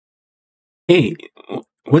Hey,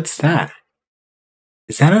 what's that?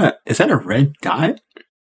 Is that a red dot?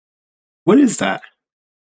 What is that?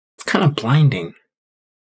 It's kind of blinding.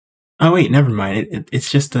 Oh wait, never mind.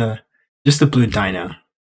 It's just a blue dino.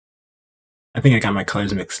 I think I got my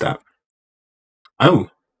colors mixed up. Oh,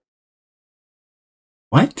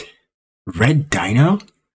 what? Red dino?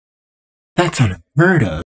 That's unheard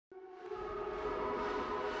of.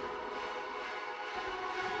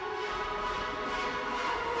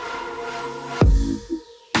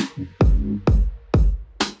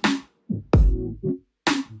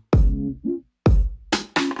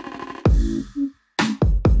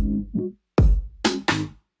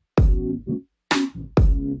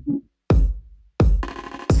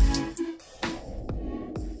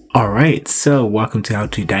 Alright, so welcome to How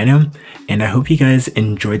to Dyno, and I hope you guys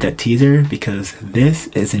enjoyed that teaser because this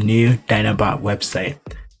is a new Dynobot website.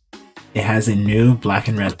 It has a new black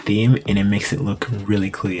and red theme and it makes it look really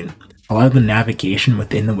clean. A lot of the navigation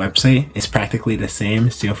within the website is practically the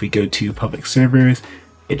same, so if we go to public servers,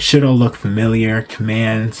 it should all look familiar.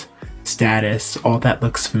 Commands, status, all that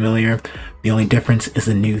looks familiar. The only difference is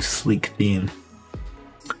a new sleek theme.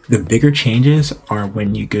 The bigger changes are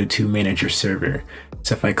when you go to manage your server.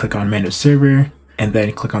 So if I click on manage server and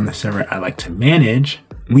then click on the server I like to manage,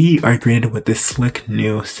 we are greeted with this slick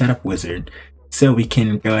new setup wizard. So we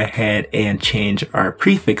can go ahead and change our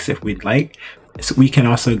prefix if we'd like. So we can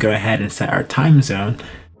also go ahead and set our time zone.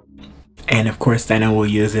 And of course, Dyno will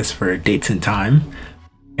use this for dates and time.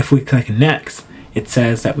 If we click next, it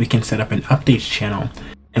says that we can set up an updates channel.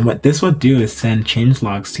 And what this will do is send change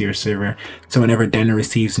logs to your server, so whenever Dyno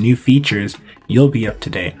receives new features, you'll be up to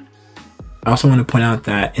date. I also want to point out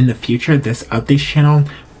that in the future, this updates channel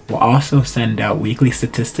will also send out weekly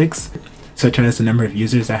statistics, such as the number of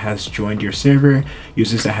users that has joined your server,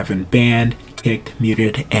 users that have been banned, kicked,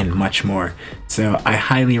 muted, and much more. So I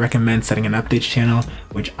highly recommend setting an updates channel,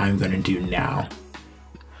 which I'm going to do now.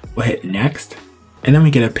 We'll hit next, and then we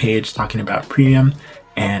get a page talking about premium,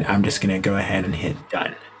 and I'm just going to go ahead and hit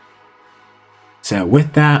done. So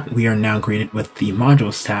with that, we are now greeted with the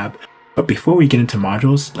modules tab. But before we get into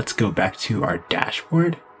modules, let's go back to our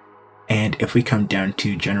dashboard. And if we come down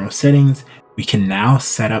to general settings, we can now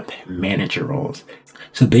set up manager roles.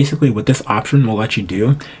 So basically what this option will let you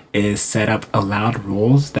do is set up allowed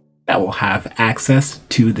roles that will have access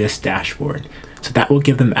to this dashboard. So that will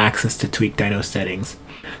give them access to tweak Dyno settings.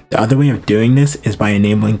 The other way of doing this is by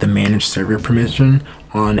enabling the manage server permission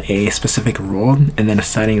on a specific role and then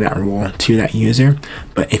assigning that role to that user.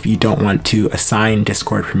 But if you don't want to assign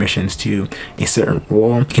Discord permissions to a certain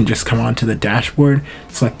role, you can just come onto the dashboard,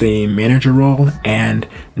 select the manager role, and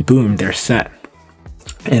boom, they're set.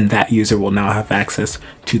 And that user will now have access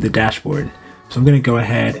to the dashboard. So I'm going to go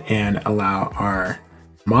ahead and allow our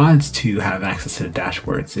mods to have access to the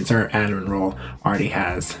dashboard since our admin role already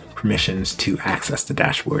has permissions to access the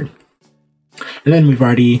dashboard. And then we've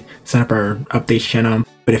already set up our updates channel,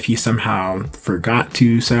 but if you somehow forgot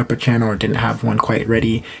to set up a channel or didn't have one quite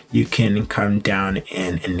ready, you can come down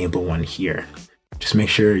and enable one here. Just make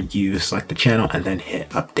sure you select the channel and then hit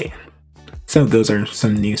update. So those are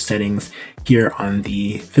some new settings here on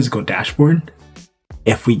the physical dashboard.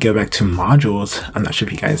 If we go back to modules, I'm not sure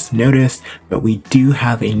if you guys noticed, but we do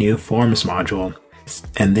have a new forms module.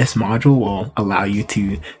 And this module will allow you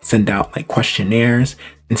to send out like questionnaires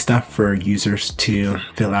and stuff for users to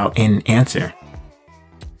fill out and answer.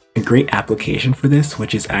 A great application for this,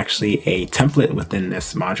 which is actually a template within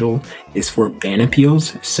this module, is for ban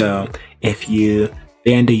appeals. So if you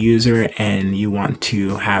banned a user and you want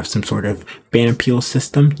to have some sort of ban appeal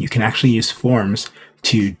system, you can actually use forms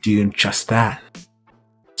to do just that.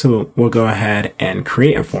 So we'll go ahead and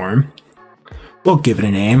create a form. We'll give it a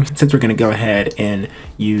name. Since we're going to go ahead and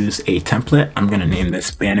use a template, I'm going to name this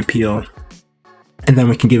ban appeal. And then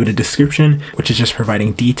we can give it a description, which is just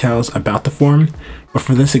providing details about the form. But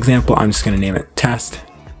for this example, I'm just going to name it test.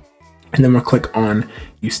 And then we'll click on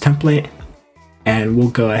use template. And we'll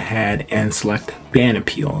go ahead and select ban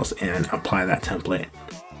appeals and apply that template.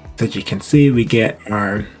 So as you can see, we get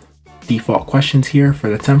our default questions here for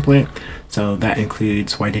the template. So that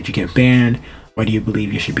includes, why did you get banned? Why do you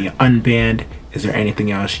believe you should be unbanned? Is there anything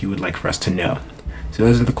else you would like for us to know? So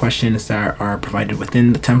those are the questions that are provided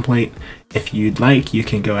within the template. If you'd like, you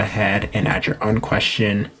can go ahead and add your own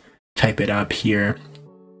question, type it up here.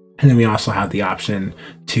 And then we also have the option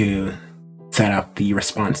to set up the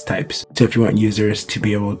response types. So if you want users to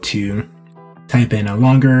be able to type in a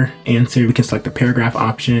longer answer, we can select the paragraph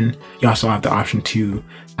option. You also have the option to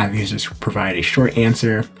have users provide a short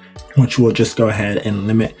answer, which will just go ahead and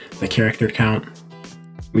limit the character count.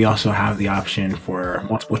 We also have the option for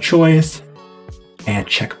multiple choice, and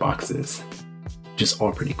checkboxes, which is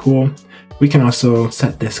all pretty cool. We can also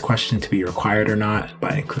set this question to be required or not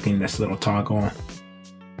by clicking this little toggle.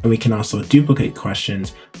 And we can also duplicate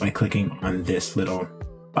questions by clicking on this little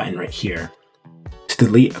button right here. To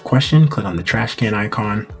delete a question, click on the trash can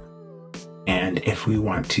icon. And if we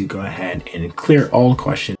want to go ahead and clear all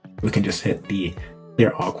questions, we can just hit the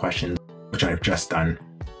clear all questions, which I've just done.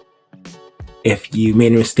 If you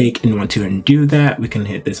made a mistake and want to undo that, we can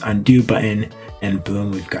hit this undo button and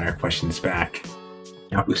boom, we've got our questions back.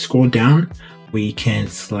 Now if we scroll down, we can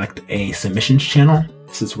select a submissions channel.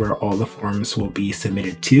 This is where all the forms will be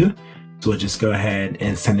submitted to. So we'll just go ahead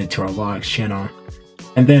and send it to our logs channel.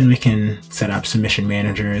 And then we can set up submission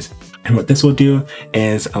managers. And what this will do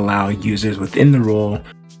is allow users within the role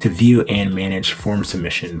to view and manage form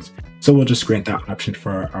submissions. So we'll just grant that option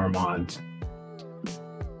for our mods.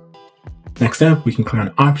 Next up, we can click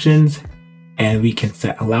on options and we can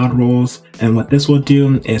set allowed roles. And what this will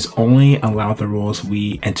do is only allow the roles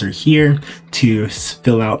we enter here to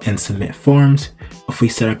fill out and submit forms. If we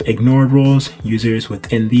set up ignored roles, users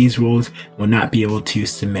within these roles will not be able to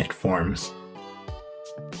submit forms.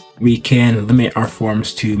 We can limit our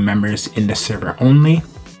forms to members in the server only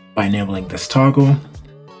by enabling this toggle,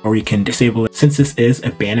 or we can disable it. Since this is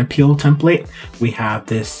a ban appeal template, we have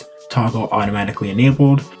this toggle automatically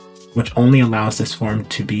enabled, which only allows this form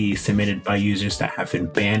to be submitted by users that have been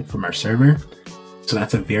banned from our server. So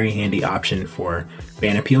that's a very handy option for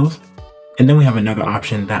ban appeals. And then we have another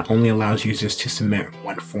option that only allows users to submit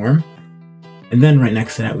one form. And then right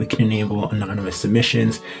next to that, we can enable anonymous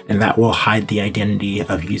submissions, and that will hide the identity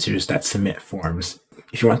of users that submit forms.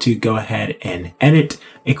 If you want to go ahead and edit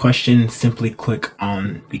a question, simply click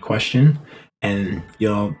on the question and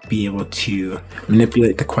you'll be able to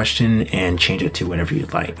manipulate the question and change it to whatever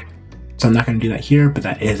you'd like. So I'm not going to do that here, but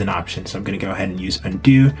that is an option. So I'm going to go ahead and use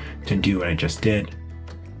undo to undo what I just did.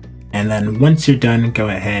 And then once you're done, go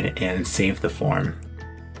ahead and save the form.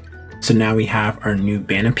 So now we have our new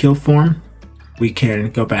ban appeal form. We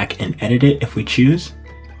can go back and edit it if we choose.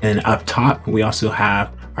 And up top, we also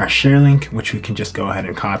have our share link, which we can just go ahead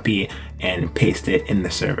and copy and paste it in the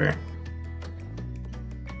server.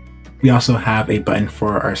 We also have a button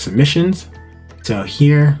for our submissions. So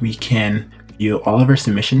here we can view all of our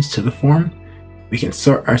submissions to the form. We can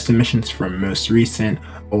sort our submissions from most recent,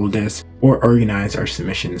 oldest, or organize our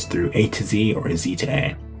submissions through A to Z or Z to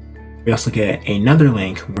A. We also get another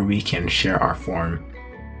link where we can share our form.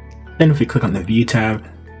 Then if we click on the View tab,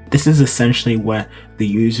 this is essentially what the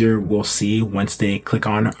user will see once they click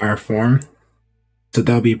on our form. So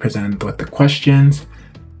they'll be presented with the questions,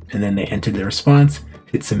 and then they enter the response,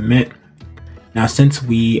 hit submit. Now, since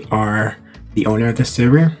we are the owner of the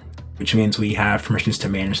server, which means we have permissions to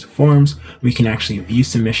manage the forms, we can actually view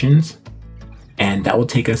submissions, and that will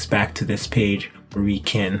take us back to this page where we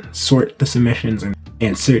can sort the submissions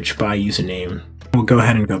and search by username. We'll go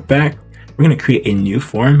ahead and go back. We're going to create a new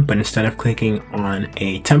form, but instead of clicking on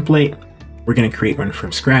a template, we're going to create one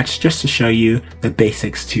from scratch just to show you the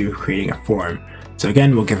basics to creating a form. So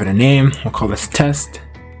again, we'll give it a name. We'll call this test.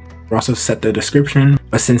 We'll also set the description,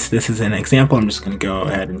 but since this is an example, I'm just going to go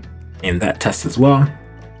ahead and name that test as well.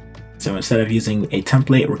 So instead of using a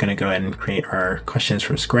template, we're going to go ahead and create our questions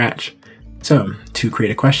from scratch. So to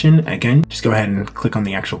create a question, again, just go ahead and click on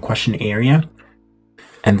the actual question area,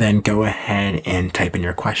 and then go ahead and type in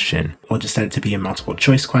your question. We'll just set it to be a multiple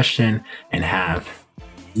choice question and have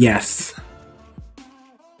yes.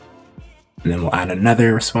 And then we'll add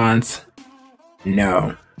another response,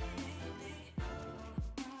 no.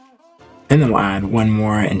 And then we'll add one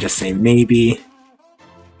more and just say maybe.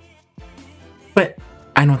 But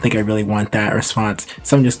I don't think I really want that response,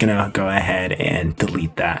 so I'm just gonna go ahead and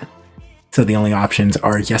delete that. So the only options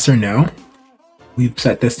are yes or no. We've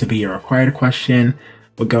set this to be a required question.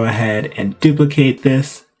 We'll go ahead and duplicate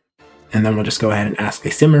this, and then we'll just go ahead and ask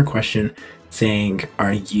a similar question saying,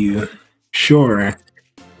 are you sure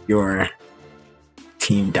you're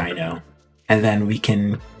Team Dyno? And then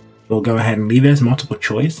we'll go ahead and leave it as multiple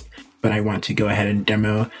choice, but I want to go ahead and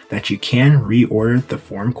demo that you can reorder the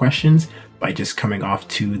form questions by just coming off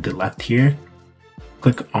to the left here.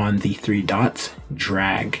 Click on the three dots,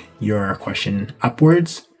 drag your question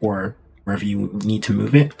upwards or wherever you need to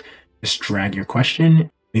move it. Just drag your question.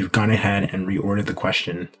 We've gone ahead and reordered the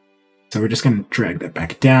question. So we're just going to drag that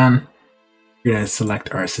back down. We're going to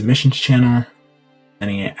select our submissions channel,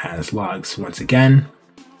 setting it as logs once again.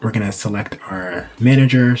 We're going to select our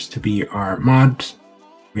managers to be our mods.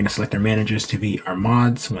 We're going to select our managers to be our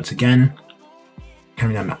mods once again.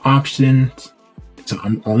 Coming down to options. So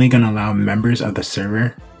I'm only going to allow members of the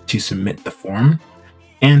server to submit the form.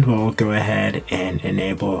 and we'll go ahead and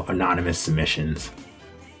enable anonymous submissions.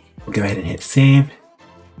 We'll go ahead and hit save,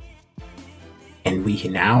 and we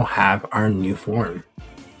now have our new form.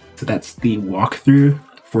 So that's the walkthrough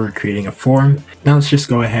for creating a form. Now let's just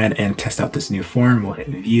go ahead and test out this new form. We'll hit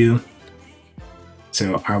view.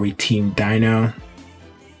 So are we Team Dyno?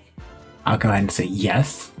 I'll go ahead and say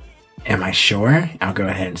yes. Am I sure? I'll go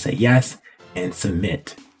ahead and say yes and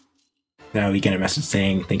submit. Now we get a message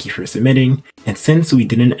saying thank you for submitting. And since we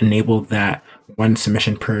didn't enable that one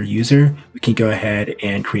submission per user, we can go ahead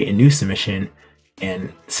and create a new submission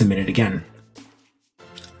and submit it again.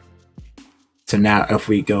 So now if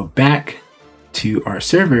we go back to our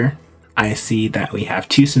server, I see that we have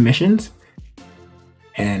 2 submissions.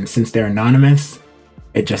 And since they're anonymous,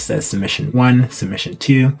 it just says submission 1, submission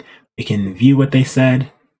 2. We can view what they said.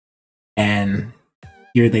 And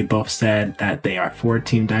here they both said that they are for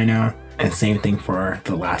Team Dyno, and same thing for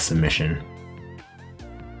the last submission.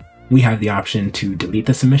 We have the option to delete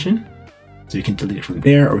the submission. So you can delete it from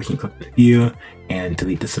there, or we can click the view and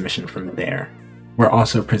delete the submission from there. We're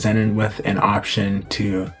also presented with an option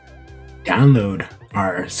to download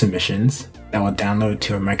our submissions that will download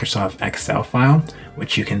to a Microsoft Excel file,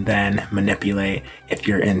 which you can then manipulate if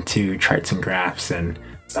you're into charts and graphs and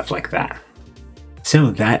stuff like that.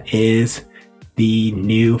 So that is the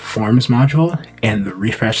new Forms module and the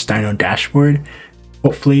Refresh Dyno dashboard.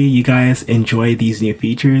 Hopefully you guys enjoy these new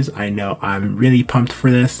features. I know I'm really pumped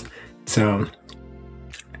for this. So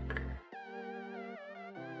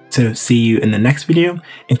see you in the next video.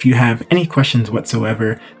 If you have any questions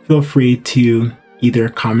whatsoever, feel free to either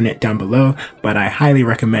comment it down below, but I highly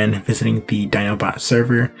recommend visiting the Dynobot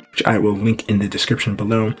server, which I will link in the description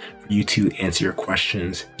below for you to answer your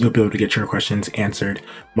questions. You'll be able to get your questions answered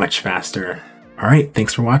much faster. All right,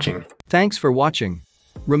 thanks for watching. Thanks for watching.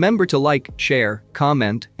 Remember to like, share,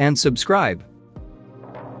 comment, and subscribe.